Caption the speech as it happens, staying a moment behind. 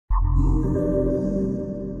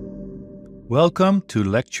Welcome to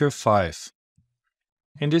Lecture 5.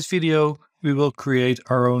 In this video, we will create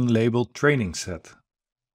our own labeled training set.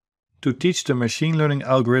 To teach the machine learning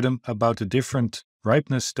algorithm about the different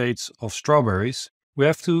ripeness states of strawberries, we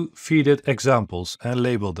have to feed it examples and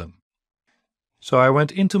label them. So I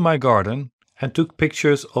went into my garden and took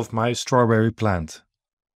pictures of my strawberry plant.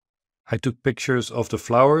 I took pictures of the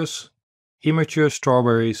flowers, immature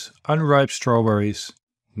strawberries, unripe strawberries,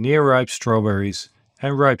 near-ripe strawberries,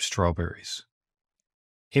 and ripe strawberries.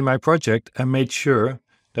 In my project, I made sure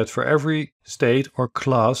that for every state or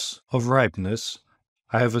class of ripeness,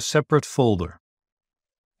 I have a separate folder.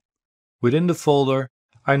 Within the folder,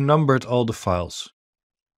 I numbered all the files.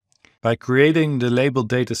 By creating the labeled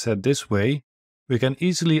dataset this way, we can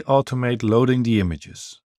easily automate loading the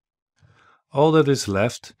images. All that is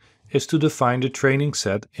left is to define the training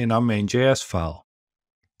set in our main.js file.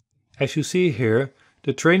 As you see here,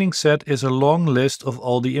 the training set is a long list of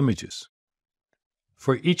all the images.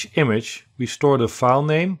 For each image, we store the file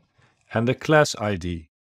name and the class ID,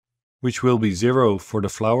 which will be 0 for the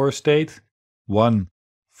flower state, 1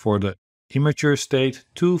 for the immature state,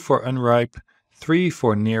 2 for unripe, 3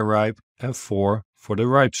 for near ripe, and 4 for the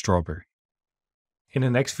ripe strawberry. In the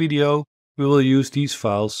next video, we will use these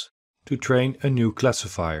files to train a new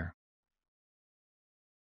classifier.